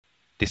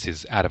This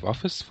is Out of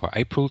Office for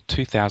April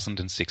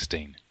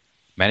 2016,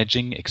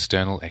 Managing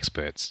External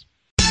Experts.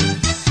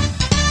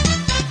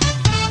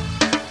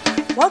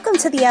 Welcome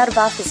to the Out of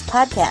Office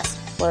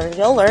podcast, where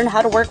you'll learn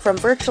how to work from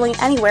virtually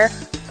anywhere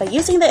by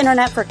using the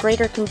internet for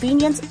greater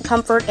convenience,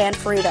 comfort, and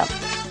freedom.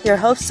 Your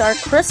hosts are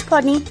Chris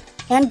Pudney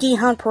and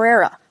Gihan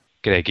Pereira.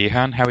 G'day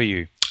Gihan, how are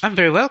you? I'm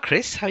very well,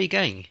 Chris. How are you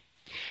going?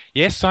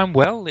 Yes, I'm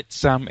well.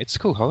 It's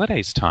school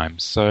holidays time,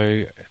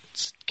 so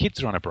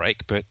kids are on a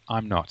break, but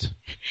I'm not.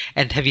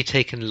 And have you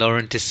taken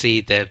Lauren to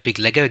see the big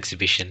Lego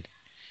exhibition?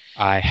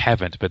 I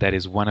haven't, but that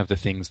is one of the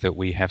things that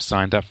we have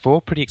signed up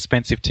for. Pretty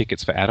expensive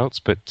tickets for adults,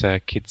 but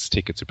kids'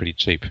 tickets are pretty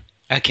cheap.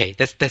 Okay,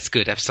 that's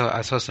good. I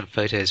saw some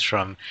photos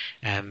from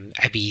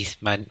Abby's,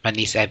 my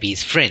niece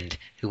Abby's friend,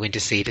 who went to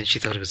see it, and she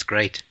thought it was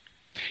great.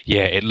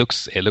 Yeah, it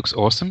looks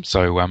awesome.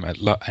 So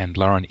and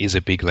Lauren is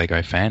a big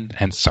Lego fan,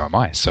 and so am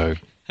I. So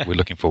we're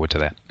looking forward to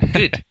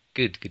that.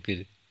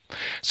 Good.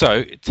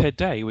 So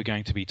today we're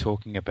going to be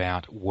talking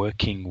about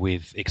working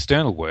with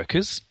external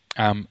workers.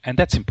 And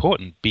that's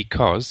important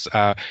because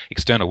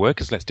external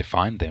workers, let's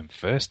define them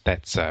first.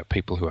 That's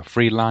people who are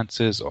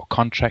freelancers or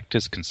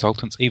contractors,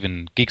 consultants,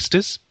 even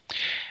gigsters.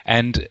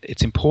 And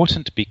it's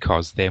important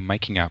because they're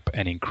making up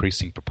an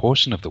increasing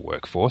proportion of the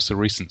workforce. A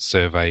recent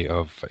survey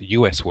of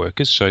US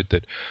workers showed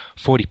that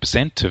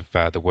 40%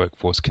 of the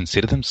workforce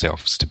consider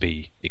themselves to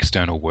be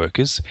external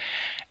workers.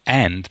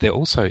 And they're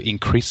also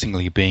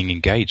increasingly being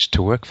engaged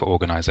to work for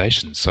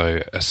organisations.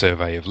 So a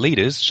survey of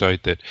leaders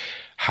showed that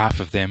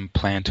half of them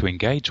plan to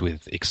engage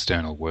with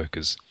external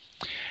workers.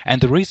 And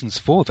the reasons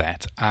for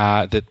that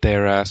are that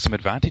there are some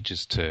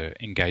advantages to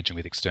engaging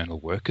with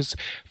external workers.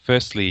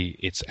 Firstly,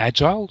 it's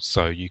agile,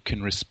 so you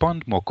can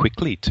respond more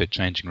quickly to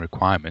changing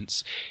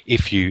requirements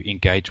if you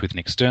engage with an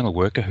external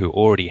worker who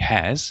already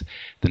has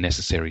the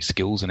necessary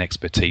skills and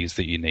expertise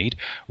that you need,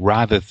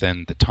 rather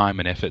than the time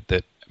and effort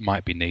that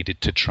might be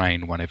needed to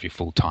train one of your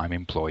full-time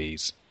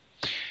employees.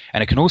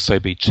 And it can also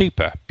be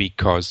cheaper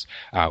because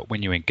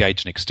when you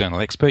engage an external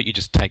expert, you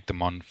just take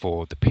them on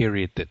for the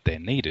period that they're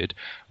needed,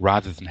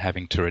 rather than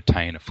having to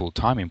retain a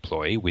full-time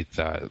employee with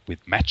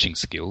matching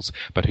skills,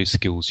 but whose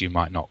skills you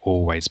might not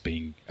always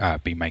be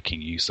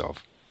making use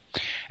of.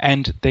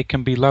 And there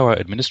can be lower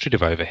administrative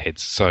overheads.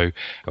 So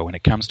when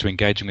it comes to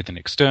engaging with an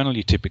external,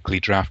 you typically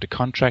draft a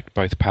contract,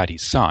 both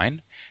parties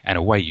sign, and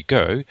away you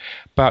go.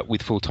 But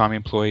with full-time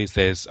employees,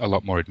 there's a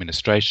lot more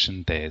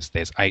administration. There's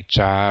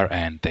HR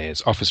and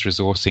there's office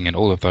resourcing and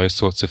all of those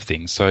sorts of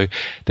things. So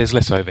there's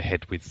less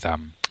overhead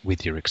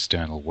with your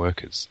external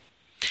workers.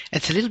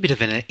 It's a little bit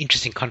of an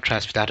interesting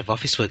contrast with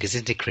out-of-office workers,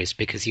 isn't it, Chris?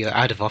 Because your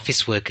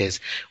out-of-office workers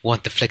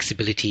want the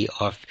flexibility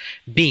of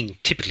being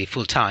typically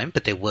full-time,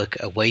 but they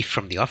work away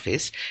from the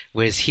office,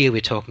 whereas here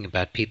we're talking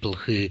about people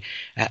who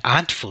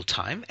aren't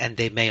full-time, and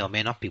they may or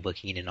may not be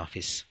working in an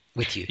office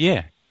with you.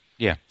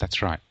 Yeah,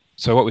 that's right.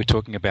 So what we're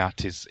talking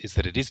about is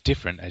that it is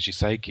different, as you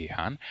say,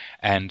 Gihan,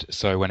 and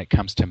so when it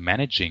comes to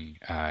managing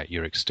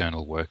your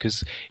external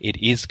workers, it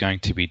is going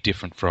to be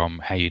different from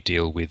how you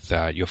deal with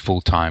your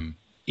full-time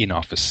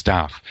in-office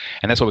staff.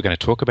 And that's what we're going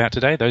to talk about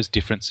today, those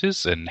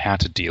differences and how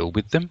to deal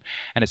with them.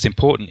 And it's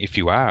important if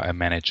you are a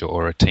manager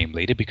or a team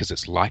leader, because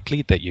it's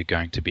likely that you're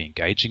going to be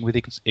engaging with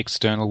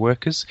external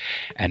workers.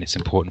 And it's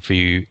important for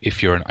you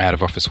if you're an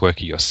out-of-office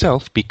worker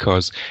yourself,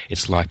 because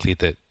it's likely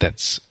that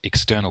that's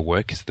external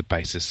work is the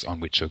basis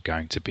on which you're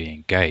going to be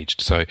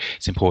engaged. So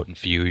it's important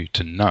for you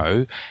to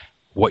know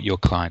what your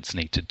clients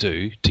need to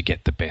do to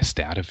get the best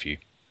out of you.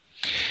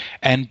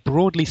 And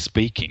broadly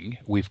speaking,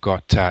 we've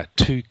got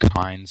two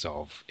kinds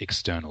of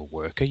external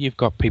worker. You've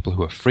got people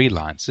who are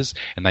freelancers,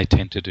 and they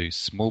tend to do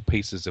small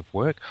pieces of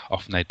work.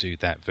 Often they do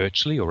that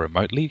virtually or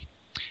remotely.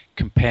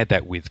 Compare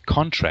that with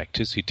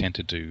contractors who tend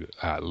to do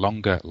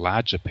longer,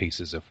 larger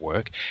pieces of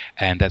work,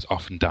 and that's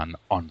often done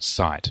on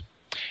site.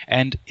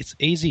 And it's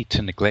easy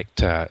to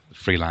neglect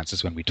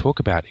freelancers when we talk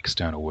about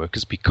external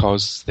workers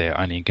because they're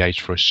only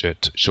engaged for a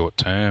short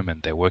term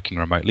and they're working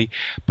remotely.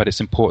 But it's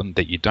important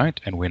that you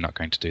don't, and we're not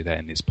going to do that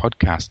in this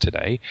podcast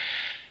today.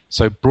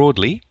 So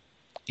broadly,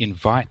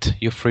 invite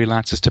your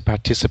freelancers to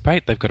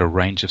participate. They've got a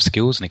range of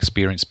skills and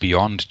experience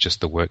beyond just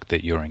the work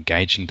that you're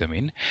engaging them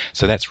in.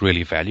 So that's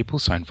really valuable.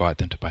 So invite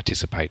them to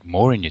participate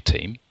more in your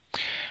team.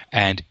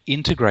 And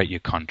integrate your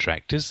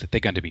contractors. They're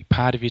going to be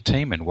part of your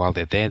team, and while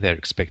they're there, they're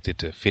expected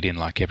to fit in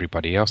like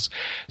everybody else.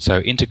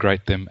 So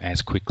integrate them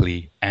as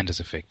quickly and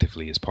as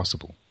effectively as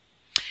possible.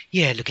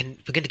 Yeah, look, and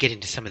we're going to get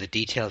into some of the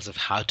details of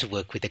how to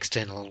work with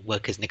external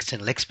workers and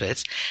external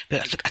experts.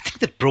 But look, I think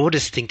the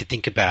broadest thing to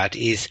think about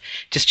is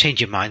just change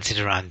your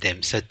mindset around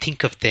them. So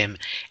think of them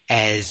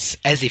as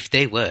if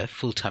they were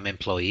full-time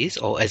employees,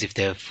 or as if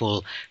they're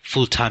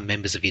full-time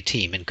members of your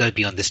team, and go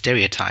beyond the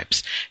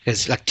stereotypes.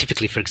 Because like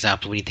typically, for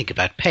example, when you think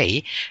about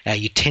pay,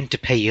 you tend to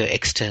pay your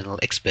external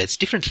experts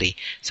differently.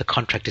 So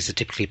contractors are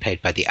typically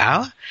paid by the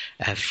hour.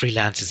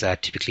 Freelancers are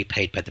typically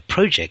paid by the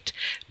project.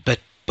 But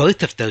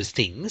both of those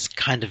things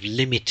kind of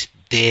limit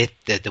the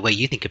way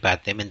you think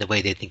about them and the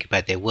way they think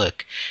about their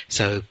work.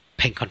 So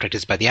paying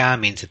contractors by the hour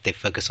means that they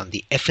focus on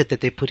the effort that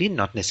they put in,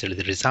 not necessarily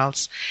the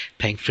results.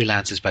 Paying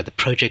freelancers by the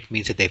project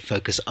means that they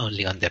focus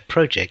only on their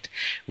project,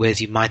 whereas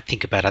you might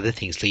think about other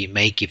things. So you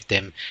may give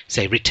them,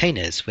 say,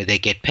 retainers, where they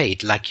get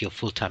paid like your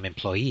full-time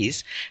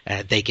employees.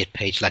 They get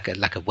paid like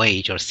a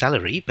wage or a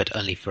salary, but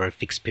only for a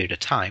fixed period of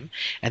time.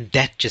 And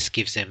that just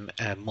gives them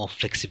more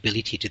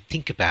flexibility to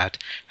think about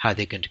how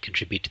they're going to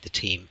contribute to the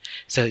team.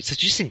 So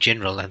just in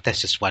general, and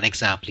that's just one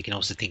example, you can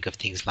also think of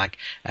things like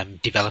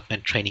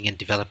development, training and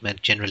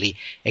development. Generally,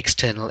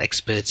 external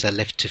experts are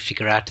left to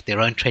figure out their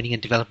own training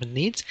and development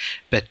needs,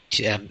 but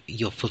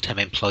your full-time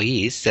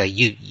employees,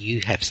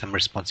 you have some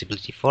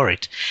responsibility for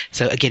it.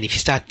 So again, if you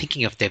start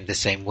thinking of them the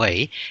same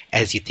way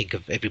as you think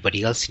of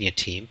everybody else in your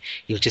team,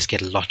 you'll just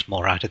get a lot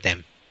more out of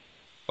them.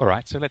 All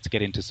right, so let's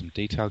get into some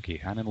detail,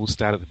 Gihan, and we'll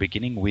start at the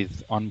beginning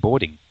with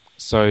onboarding.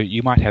 So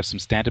you might have some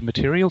standard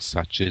materials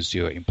such as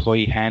your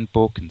employee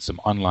handbook and some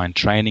online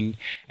training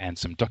and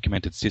some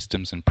documented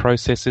systems and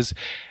processes.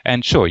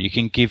 And sure, you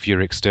can give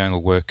your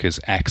external workers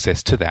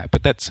access to that,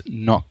 but that's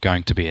not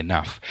going to be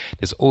enough.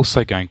 There's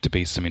also going to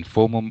be some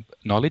informal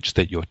knowledge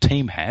that your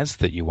team has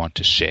that you want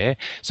to share.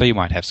 So you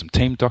might have some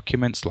team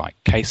documents like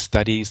case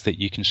studies that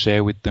you can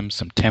share with them,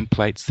 some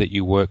templates that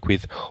you work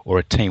with, or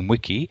a team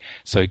wiki.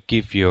 So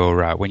give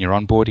your when you're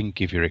onboarding,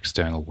 give your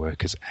external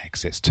workers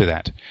access to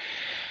that.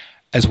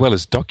 As well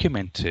as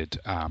documented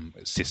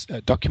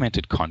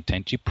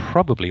content, you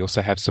probably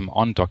also have some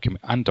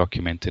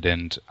undocumented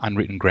and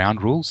unwritten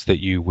ground rules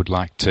that you would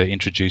like to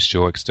introduce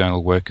your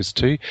external workers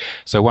to.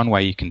 So one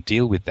way you can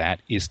deal with that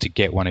is to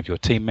get one of your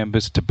team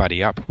members to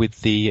buddy up with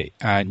the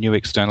new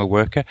external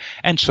worker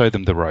and show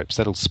them the ropes.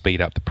 That'll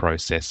speed up the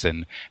process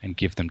and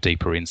give them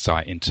deeper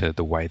insight into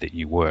the way that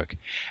you work.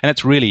 And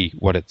that's really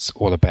what it's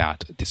all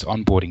about, this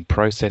onboarding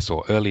process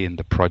or early in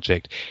the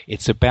project.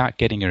 It's about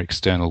getting your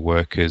external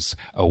workers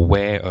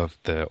aware of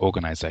the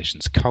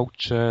organization's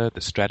culture, the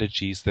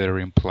strategies that are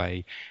in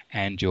play,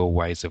 and your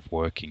ways of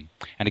working.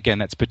 And again,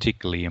 that's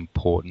particularly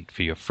important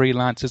for your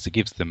freelancers. It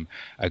gives them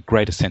a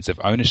greater sense of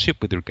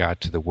ownership with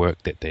regard to the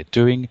work that they're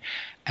doing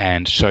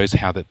and shows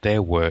how that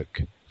their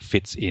work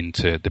fits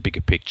into the bigger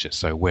picture,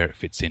 so where it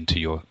fits into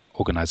your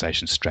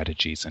organization's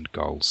strategies and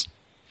goals.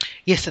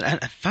 Yes, and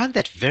I found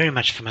that very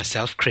much for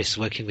myself, Chris,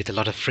 working with a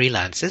lot of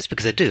freelancers,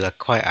 because I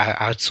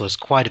outsource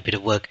quite a bit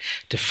of work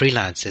to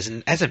freelancers.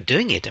 And as I'm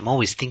doing it, I'm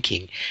always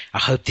thinking, I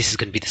hope this is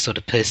going to be the sort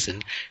of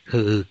person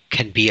who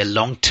can be a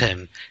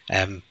long-term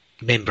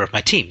member of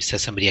my team, so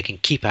somebody I can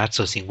keep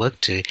outsourcing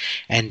work to.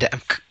 And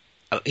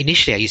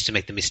initially, I used to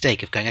make the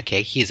mistake of going,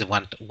 okay, here's a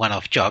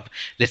one-off job.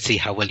 Let's see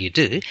how well you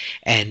do.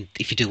 And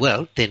if you do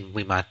well, then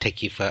we might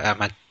take you for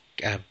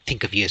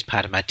think of you as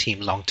part of my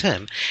team long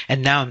term.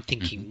 And now I'm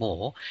thinking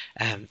more,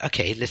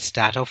 okay, let's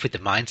start off with the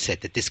mindset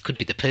that this could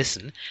be the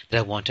person that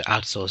I want to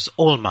outsource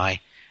all my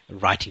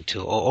writing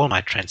to or all my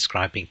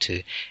transcribing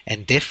to.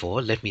 And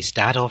therefore, let me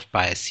start off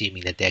by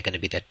assuming that they're going to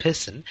be that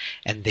person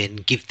and then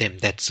give them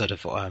that sort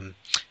of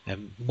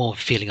more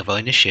feeling of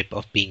ownership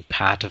of being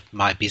part of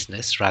my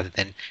business rather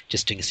than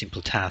just doing a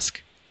simple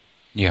task.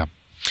 Yeah.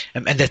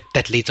 And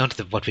that leads on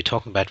to what we're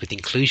talking about with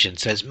inclusion.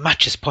 So as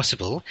much as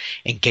possible,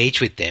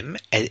 engage with them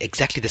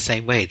exactly the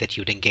same way that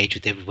you would engage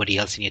with everybody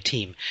else in your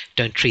team.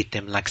 Don't treat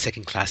them like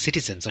second-class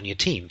citizens on your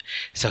team.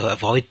 So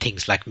avoid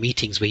things like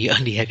meetings where you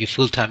only have your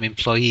full-time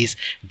employees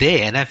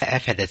there. And I've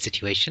had that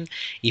situation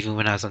even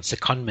when I was on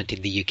secondment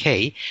in the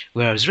UK,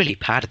 where I was really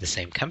part of the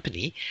same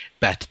company,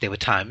 but there were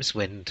times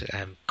when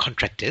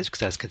contractors,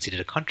 because I was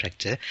considered a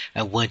contractor,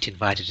 weren't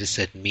invited to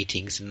certain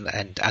meetings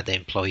and other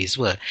employees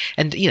were.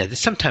 And,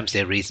 sometimes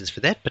there are reasons for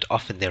that, but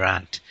often there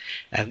aren't.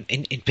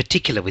 In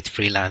particular with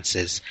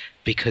freelancers,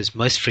 because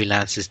most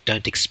freelancers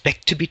don't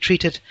expect to be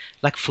treated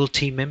like full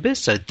team members,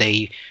 so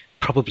they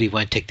probably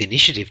won't take the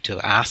initiative to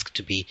ask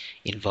to be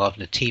involved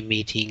in a team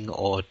meeting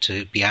or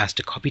to be asked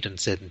to copy on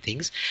certain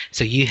things.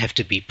 So you have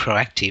to be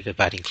proactive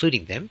about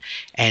including them,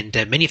 and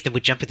many of them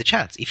would jump at the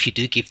chance if you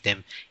do give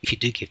them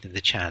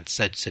the chance.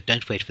 So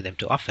don't wait for them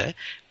to offer,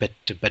 but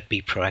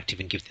be proactive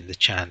and give them the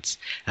chance.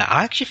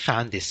 I actually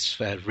found this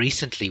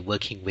recently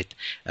working with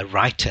a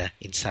writer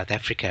in South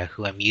Africa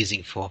who I'm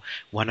using for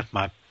one of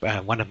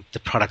the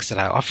products that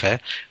I offer,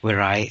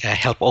 where I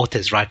help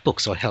authors write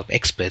books or help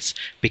experts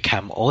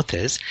become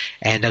authors.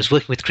 And I was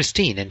working with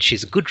Christine, and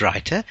she's a good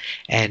writer,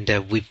 and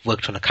we've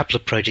worked on a couple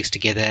of projects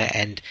together,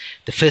 and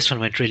the first one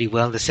went really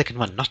well, the second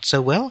one not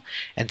so well,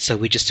 and so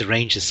we just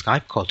arranged a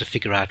Skype call to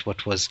figure out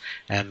what was,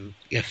 to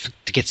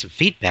get some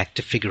feedback,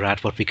 to figure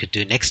out what we could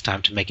do next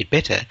time to make it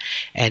better,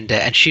 and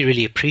she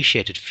really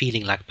appreciated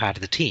feeling like part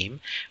of the team,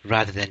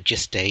 rather than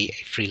just a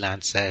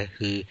freelancer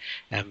who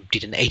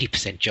did an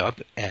 80%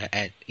 job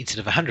instead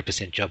of a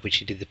 100% job, which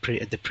she did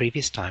the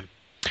previous time.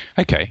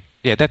 Okay,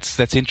 Yeah,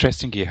 that's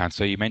interesting, Gihan.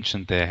 So you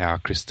mentioned there how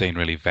Christine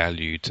really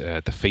valued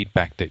the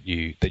feedback that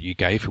you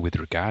gave her with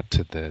regard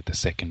to the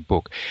second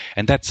book,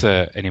 and that's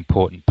an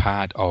important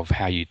part of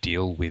how you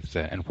deal with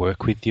and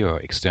work with your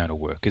external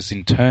workers.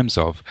 In terms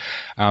of,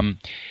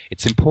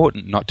 it's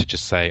important not to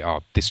just say,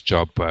 "Oh, this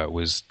job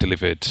was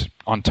delivered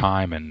on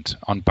time and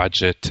on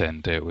budget,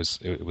 and it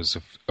was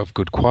of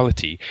good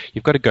quality."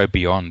 You've got to go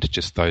beyond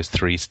just those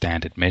three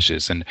standard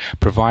measures and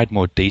provide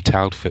more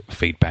detailed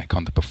feedback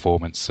on the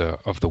performance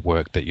of the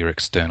work that your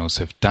externals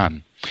have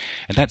done.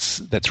 And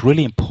that's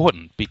really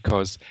important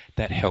because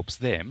that helps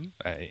them,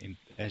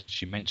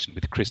 as you mentioned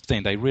with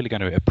Christine, they're really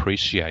going to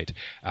appreciate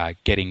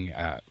getting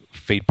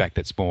feedback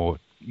that's more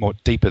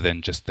deeper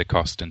than just the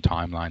cost and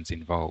timelines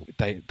involved.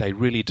 They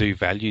really do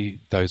value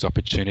those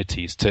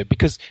opportunities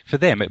because for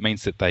them it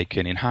means that they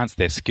can enhance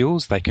their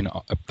skills, they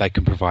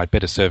can provide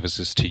better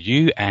services to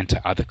you and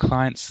to other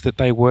clients that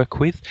they work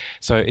with.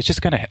 So it's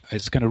going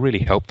to really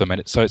help them,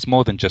 and so it's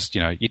more than just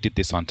you did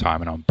this on time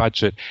and on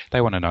budget.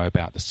 They want to know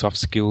about the soft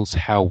skills,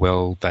 how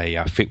well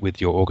they fit with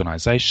your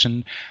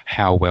organization,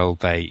 how well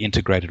they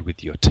integrated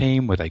with your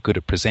team, were they good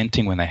at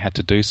presenting when they had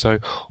to do so.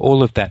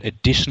 All of that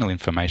additional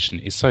information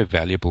is so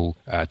valuable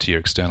to your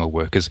external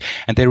workers,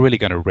 and they're really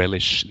going to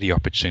relish the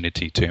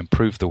opportunity to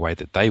improve the way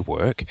that they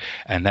work,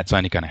 and that's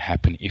only going to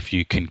happen if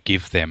you can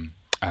give them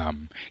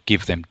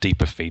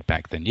deeper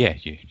feedback than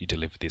you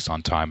delivered this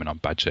on time and on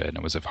budget and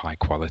it was of high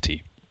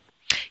quality.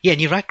 Yeah,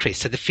 and you're right, Chris.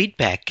 So the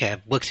feedback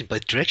works in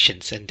both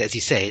directions. And as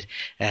you said,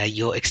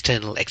 your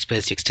external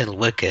experts, your external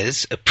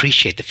workers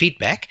appreciate the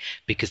feedback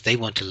because they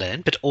want to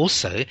learn. But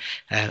also,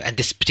 and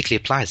this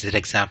particularly applies to that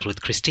example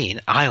with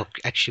Christine, I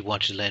actually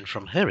want to learn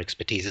from her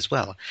expertise as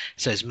well.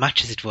 So as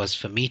much as it was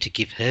for me to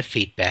give her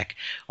feedback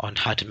on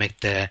how to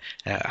make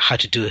how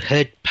to do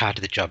her part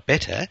of the job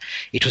better,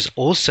 it was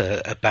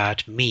also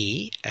about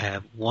me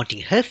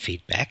wanting her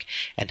feedback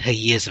and her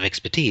years of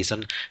expertise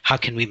on how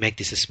can we make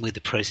this a smoother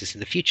process in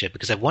the future,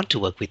 because I want to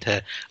work with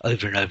her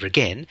over and over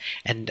again,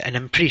 and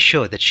I'm pretty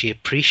sure that she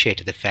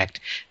appreciated the fact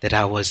that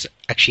I was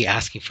actually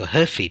asking for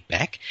her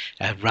feedback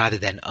rather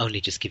than only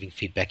just giving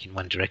feedback in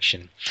one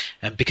direction.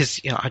 Because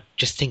I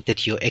just think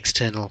that your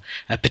external,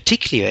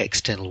 particularly your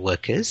external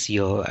workers,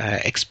 your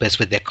experts,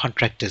 whether they're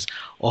contractors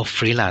or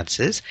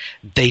freelancers,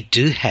 they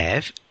do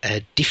have a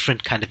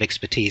different kind of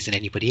expertise than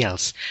anybody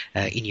else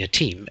in your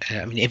team.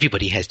 I mean,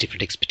 everybody has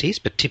different expertise,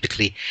 but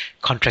typically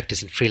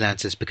contractors and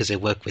freelancers, because they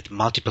work with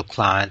multiple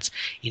clients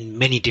in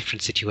many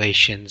different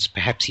situations,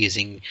 perhaps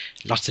using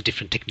lots of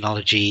different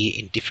technology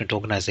in different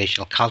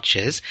organizational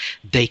cultures,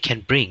 they can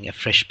bring a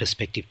fresh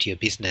perspective to your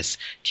business,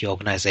 to your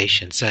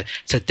organization. So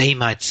they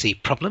might see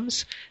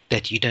problems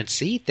that you don't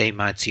see. They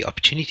might see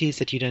opportunities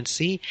that you don't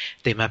see.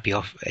 They might be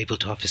able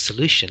to offer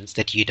solutions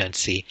that you don't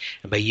see.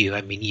 And by you,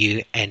 I mean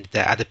you and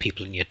the other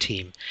people in your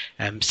team.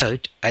 So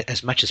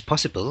as much as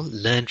possible,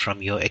 learn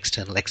from your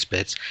external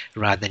experts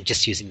rather than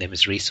just using them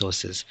as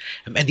resources.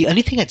 And the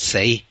only thing I'd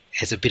say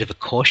as a bit of a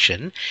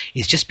caution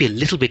is just be a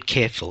little bit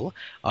careful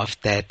of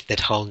that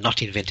whole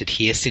not invented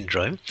here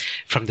syndrome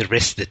from the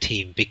rest of the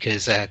team,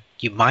 because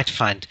you might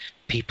find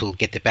people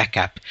get the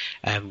backup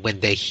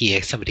when they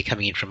hear somebody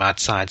coming in from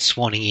outside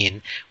swanning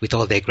in with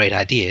all their great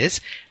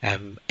ideas,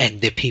 and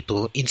there are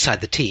people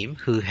inside the team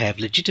who have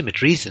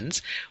legitimate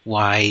reasons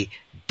why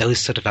those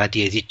sort of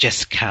ideas you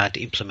just can't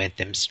implement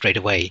them straight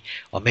away,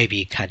 or maybe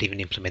you can't even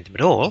implement them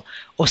at all,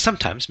 or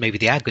sometimes maybe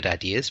they are good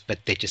ideas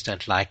but they just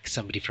don't like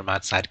somebody from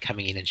outside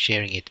coming in and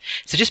sharing it.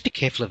 So just be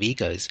careful of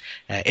egos,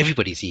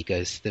 everybody's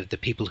egos, the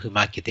people who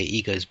might get their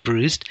egos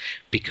bruised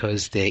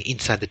because they're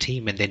inside the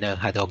team and they know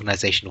how the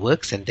organization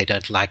works and they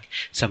don't like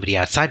somebody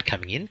outside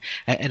coming in,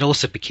 and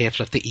also be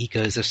careful of the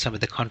egos of some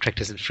of the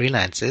contractors and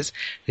freelancers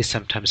who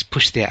sometimes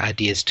push their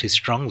ideas too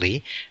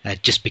strongly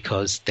just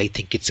because they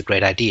think it's a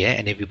great idea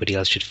and everybody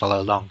else should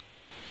follow along.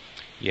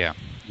 Yeah.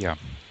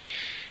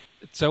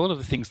 So all of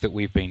the things that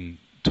we've been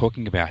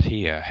talking about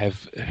here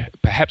have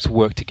perhaps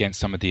worked against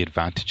some of the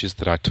advantages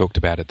that I talked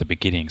about at the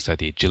beginning, so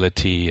the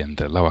agility and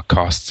the lower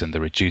costs and the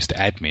reduced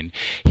admin.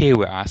 Here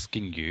we're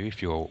asking you, if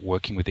you're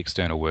working with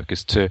external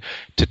workers, to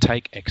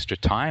take extra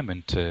time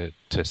and to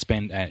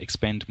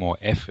expend more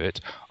effort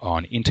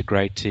on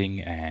integrating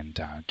and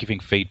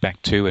giving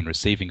feedback to and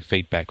receiving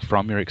feedback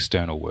from your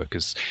external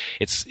workers.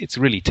 It's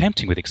really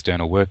tempting with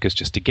external workers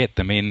just to get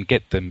them in,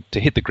 get them to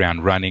hit the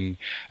ground running,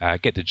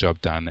 get the job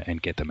done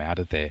and get them out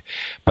of there.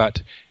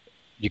 But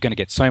you're going to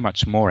get so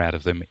much more out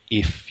of them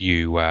if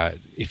you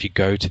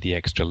go to the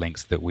extra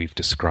lengths that we've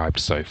described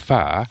so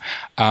far.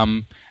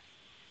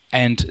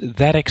 And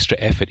that extra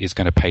effort is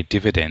going to pay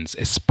dividends,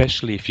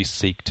 especially if you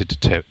seek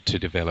to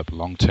develop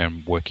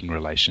long-term working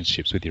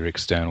relationships with your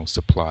external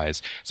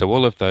suppliers. So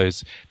all of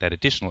that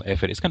additional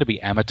effort is going to be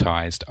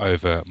amortized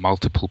over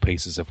multiple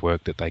pieces of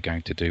work that they're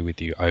going to do with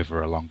you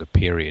over a longer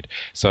period.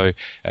 So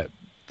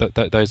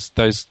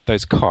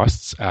those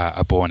costs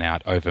are borne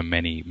out over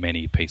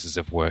many pieces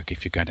of work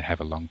if you're going to have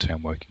a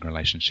long-term working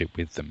relationship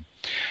with them.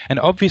 And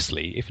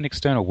obviously, if an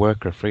external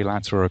worker, a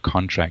freelancer or a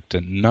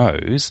contractor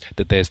knows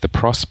that there's the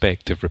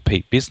prospect of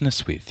repeat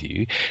business with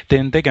you,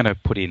 then they're going to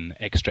put in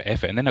extra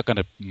effort, and they're not going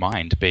to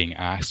mind being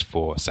asked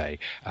for, say,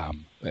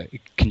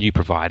 can you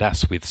provide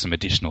us with some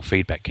additional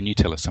feedback? Can you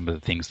tell us some of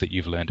the things that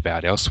you've learned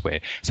about elsewhere?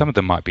 Some of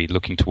them might be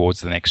looking towards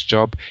the next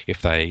job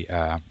if they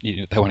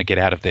want to get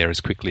out of there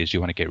as quickly as you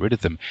want to get rid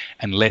of them,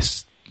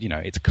 unless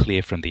it's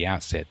clear from the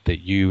outset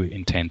that you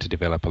intend to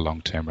develop a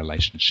long-term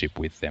relationship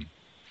with them.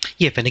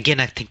 Yep, and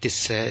again, I think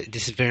this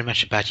is very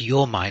much about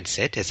your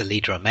mindset as a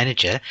leader or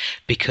manager,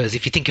 because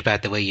if you think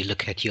about the way you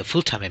look at your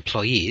full-time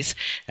employees,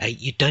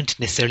 you don't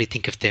necessarily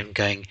think of them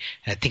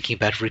thinking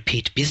about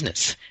repeat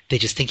business. They're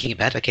just thinking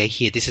about, okay,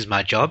 here, this is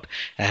my job.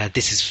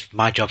 This is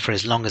my job for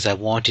as long as I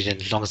want it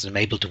and as long as I'm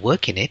able to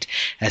work in it.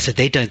 So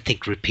they don't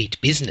think repeat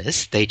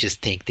business. They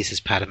just think this is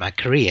part of my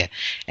career.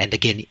 And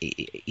again,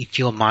 if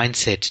your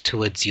mindset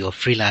towards your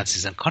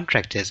freelancers and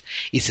contractors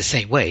is the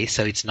same way,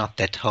 so it's not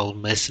that whole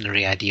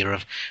mercenary idea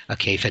of,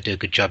 okay, if I do a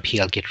good job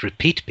here, I'll get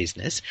repeat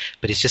business.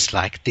 But it's just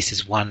like, this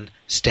is one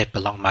step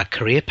along my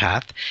career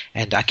path,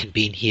 and I can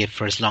be in here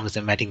for as long as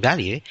I'm adding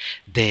value,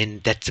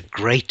 then that's a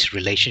great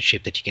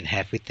relationship that you can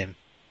have with them.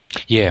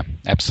 Yeah,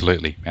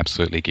 absolutely,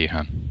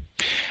 Gihan.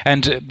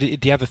 And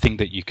the other thing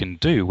that you can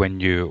do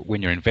when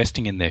you're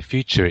investing in their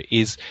future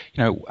is,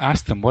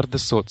 ask them what are the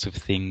sorts of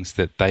things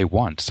that they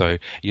want. So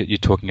you're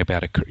talking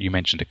about you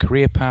mentioned a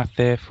career path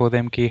there for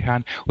them,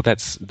 Gihan. Well,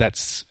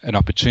 that's an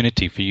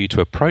opportunity for you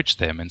to approach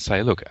them and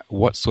say, look,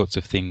 what sorts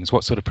of things,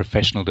 what sort of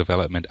professional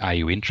development are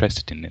you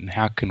interested in, and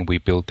how can we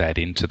build that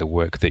into the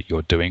work that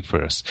you're doing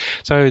for us?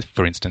 So,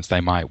 for instance,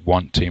 they might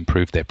want to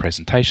improve their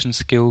presentation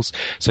skills,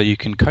 so you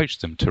can coach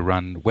them to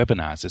run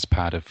webinars as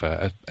part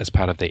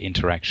of their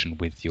interaction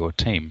with your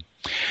team.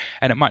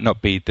 And it might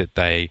not be that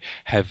they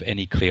have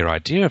any clear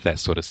idea of that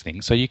sort of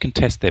thing, so you can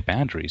test their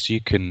boundaries.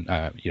 You can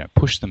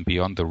push them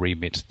beyond the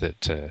remit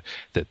that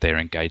their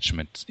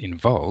engagement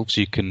involves.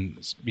 You can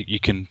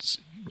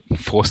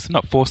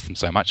not force them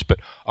so much, but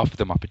offer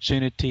them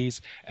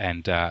opportunities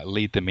and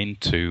lead them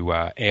into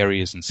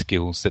areas and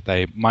skills that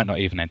they might not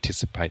even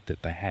anticipate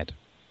that they had.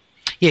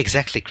 Yeah,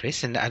 exactly,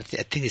 Chris. And I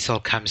think this all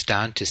comes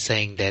down to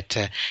saying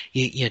that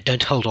you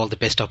don't hold all the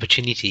best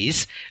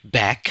opportunities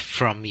back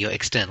from your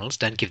externals.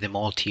 Don't give them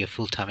all to your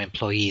full-time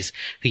employees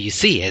who you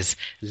see as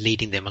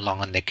leading them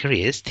along on their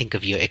careers. Think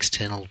of your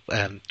external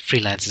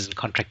freelancers and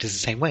contractors the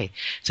same way.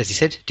 So as you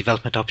said,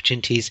 development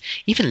opportunities,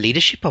 even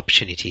leadership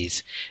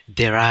opportunities.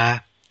 There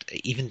are,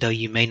 even though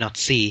you may not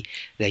see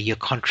that your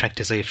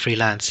contractors or your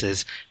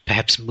freelancers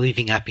perhaps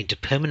moving up into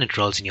permanent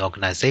roles in your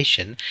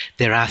organization,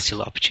 there are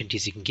still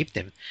opportunities you can give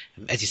them.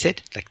 As you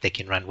said, like they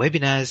can run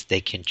webinars,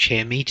 they can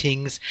chair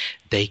meetings,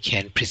 they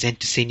can present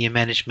to senior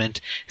management,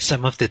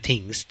 some of the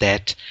things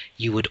that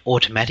you would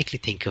automatically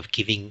think of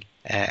giving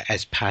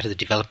as part of the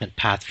development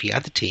path for your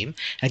other team,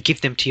 and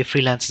give them to your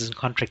freelancers and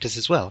contractors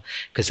as well.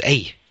 Because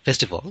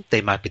first of all,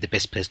 they might be the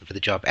best person for the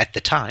job at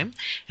the time,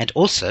 and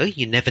also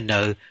you never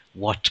know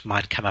what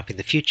might come up in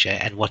the future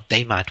and what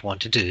they might want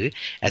to do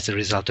as a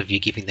result of you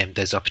giving them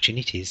those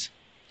opportunities.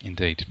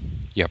 Indeed.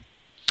 Yep.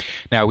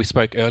 Now, we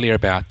spoke earlier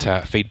about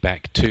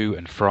feedback to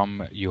and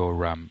from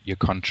your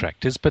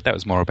contractors, but that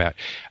was more about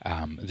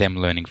them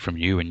learning from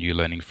you and you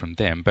learning from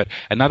them. But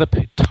another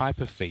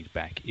type of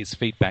feedback is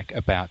feedback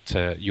about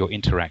your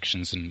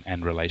interactions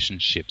and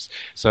relationships.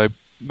 So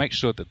make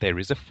sure that there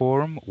is a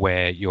forum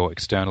where your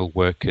external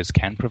workers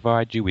can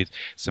provide you with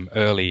some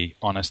early,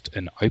 honest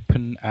and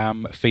open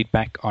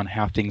feedback on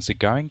how things are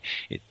going,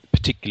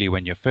 particularly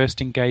when you're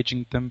first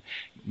engaging them.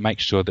 Make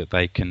sure that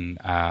they can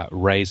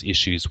raise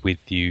issues with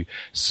you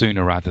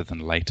sooner rather than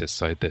later,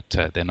 so that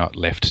they're not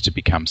left to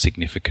become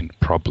significant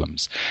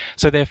problems.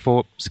 So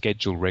therefore,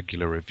 schedule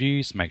regular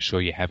reviews. Make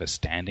sure you have a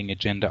standing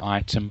agenda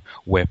item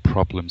where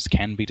problems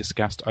can be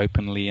discussed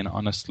openly and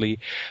honestly,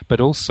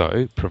 but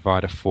also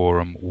provide a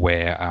forum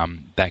where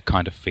that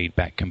kind of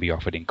feedback can be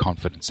offered in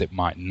confidence. It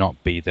might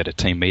not be that a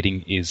team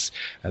meeting is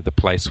the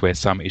place where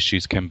some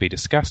issues can be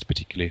discussed,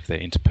 particularly if they're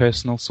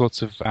interpersonal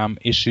sorts of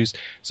issues.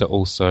 So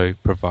also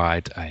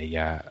provide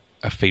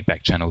a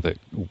feedback channel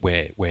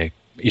where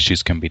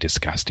issues can be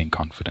discussed in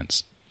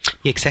confidence.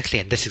 Yeah, exactly,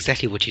 and that's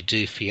exactly what you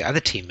do for your other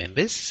team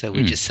members. So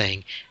we're just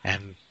saying,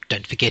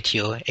 don't forget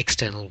your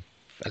external,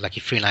 like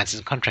your freelancers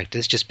and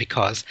contractors, just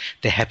because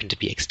they happen to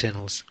be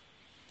externals.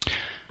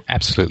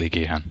 Absolutely,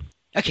 Gihan.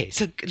 Okay,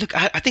 so look,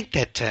 I think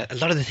that a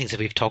lot of the things that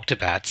we've talked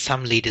about,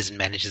 some leaders and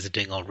managers are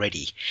doing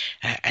already.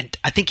 And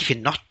I think if you're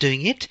not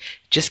doing it,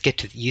 just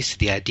get used to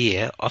the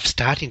idea of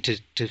starting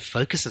to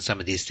focus on some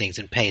of these things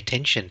and pay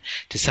attention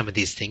to some of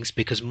these things,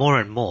 because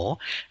more and more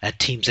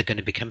teams are going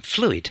to become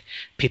fluid.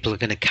 People are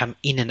going to come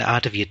in and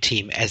out of your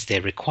team as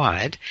they're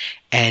required,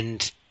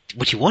 and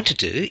what you want to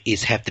do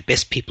is have the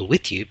best people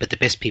with you, but the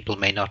best people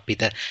may not be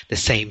the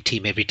same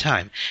team every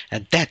time.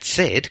 And that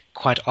said,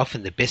 quite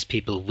often the best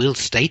people will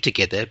stay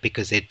together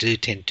because they do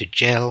tend to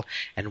gel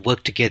and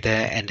work together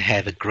and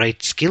have a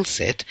great skill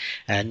set,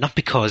 not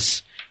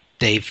because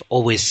they've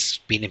always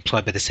been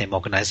employed by the same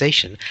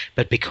organization,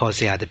 but because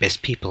they are the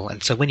best people.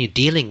 And so when you're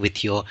dealing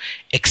with your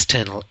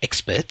external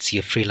experts,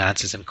 your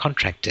freelancers and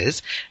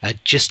contractors,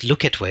 just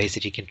look at ways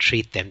that you can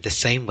treat them the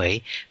same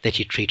way that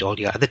you treat all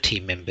your other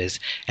team members.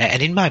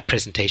 And in my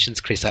presentations,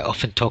 Chris, I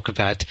often talk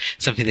about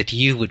something that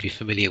you would be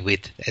familiar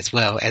with as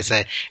well. As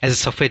a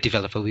software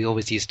developer, we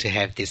always used to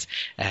have this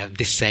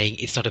saying,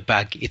 it's not a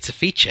bug, it's a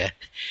feature.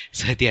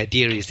 So the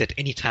idea is that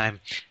anytime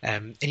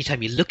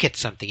you look at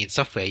something in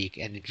software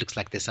and it looks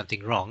like there's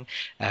something wrong,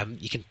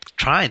 you can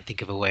try and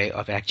think of a way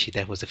of actually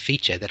that was a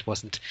feature, that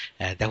wasn't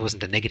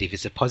a negative,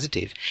 it's a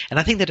positive. And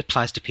I think that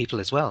applies to people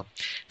as well.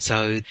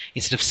 So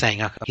instead of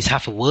saying, he's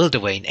half a world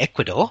away in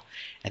Ecuador,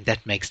 and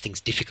that makes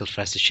things difficult for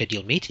us to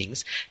schedule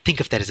meetings, think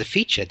of that as a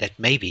feature, that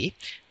maybe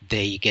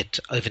there you get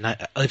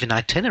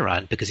overnight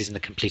turnaround because he's in a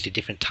completely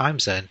different time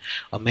zone.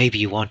 Or maybe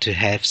you want to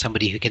have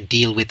somebody who can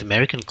deal with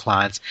American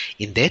clients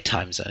in their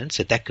time zone,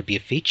 so that could be a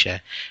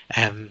feature.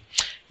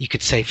 You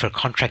could say for a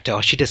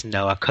contractor, she doesn't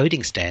know our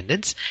coding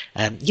standards.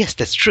 Yes,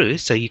 that's true.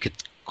 So you could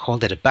call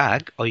that a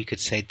bug, or you could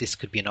say this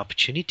could be an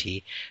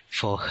opportunity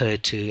for her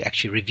to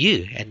actually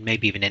review and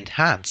maybe even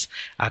enhance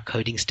our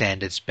coding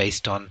standards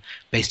based on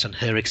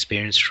her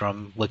experience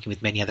from working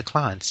with many other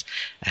clients.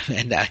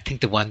 And I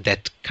think the one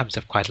that comes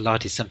up quite a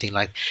lot is something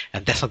like,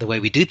 that's not the way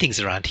we do things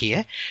around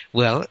here.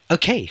 Well,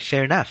 okay,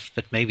 fair enough,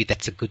 but maybe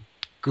that's a good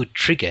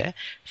trigger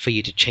for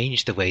you to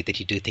change the way that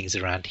you do things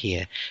around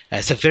here.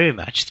 So very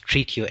much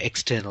treat your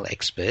external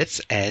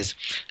experts as,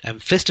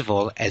 first of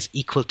all, as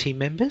equal team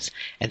members,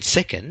 and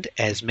second,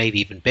 as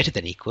maybe even better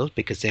than equal,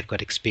 because they've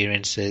got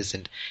experiences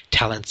and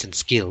talents and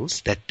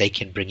skills that they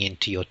can bring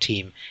into your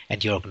team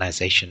and your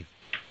organization.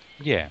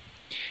 Yeah.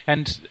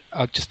 And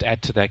I'll just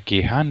add to that,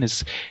 Gihan,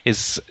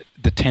 is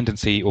the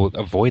tendency, or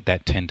avoid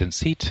that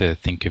tendency, to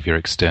think of your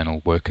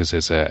external workers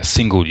as a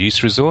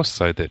single-use resource,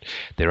 so that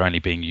they're only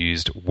being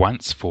used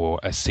once for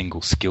a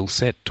single skill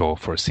set or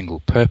for a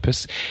single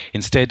purpose.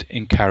 Instead,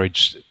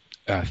 encourage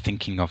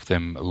thinking of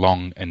them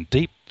long and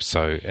deep.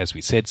 So, as we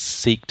said,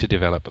 seek to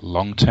develop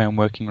long-term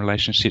working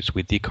relationships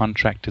with your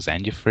contractors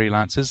and your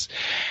freelancers,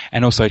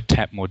 and also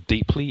tap more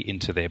deeply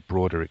into their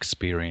broader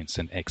experience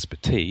and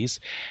expertise,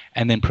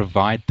 and then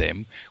provide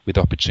them with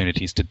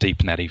opportunities to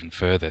deepen that even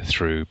further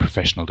through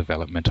professional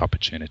development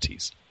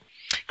opportunities.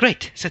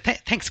 Great. So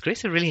thanks,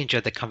 Chris. I really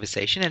enjoyed the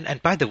conversation.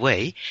 And by the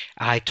way,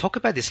 I talk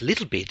about this a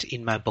little bit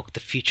in my book,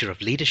 The Future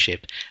of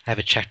Leadership. I have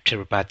a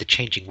chapter about the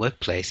changing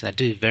workplace, and I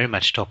do very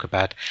much talk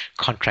about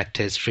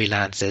contractors,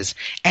 freelancers,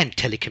 and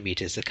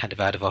telecommuters, the kind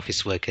of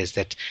out-of-office workers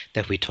that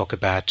we talk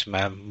about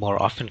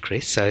more often,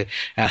 Chris. So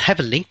I'll have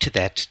a link to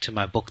that, to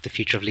my book, The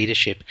Future of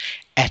Leadership,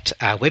 at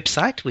our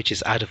website, which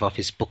is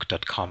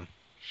outofofficebook.com.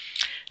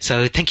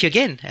 So thank you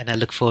again, and I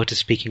look forward to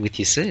speaking with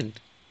you soon.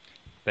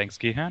 Thanks,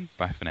 Gihan.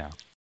 Bye for now.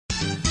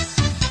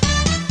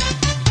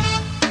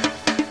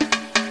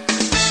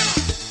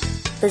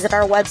 Visit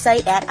our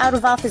website at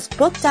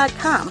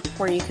outofofficebook.com,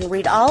 where you can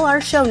read all our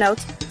show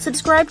notes,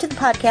 subscribe to the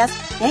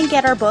podcast, and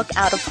get our book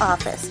Out of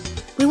Office.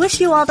 We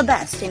wish you all the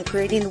best in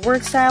creating the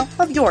work style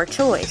of your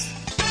choice.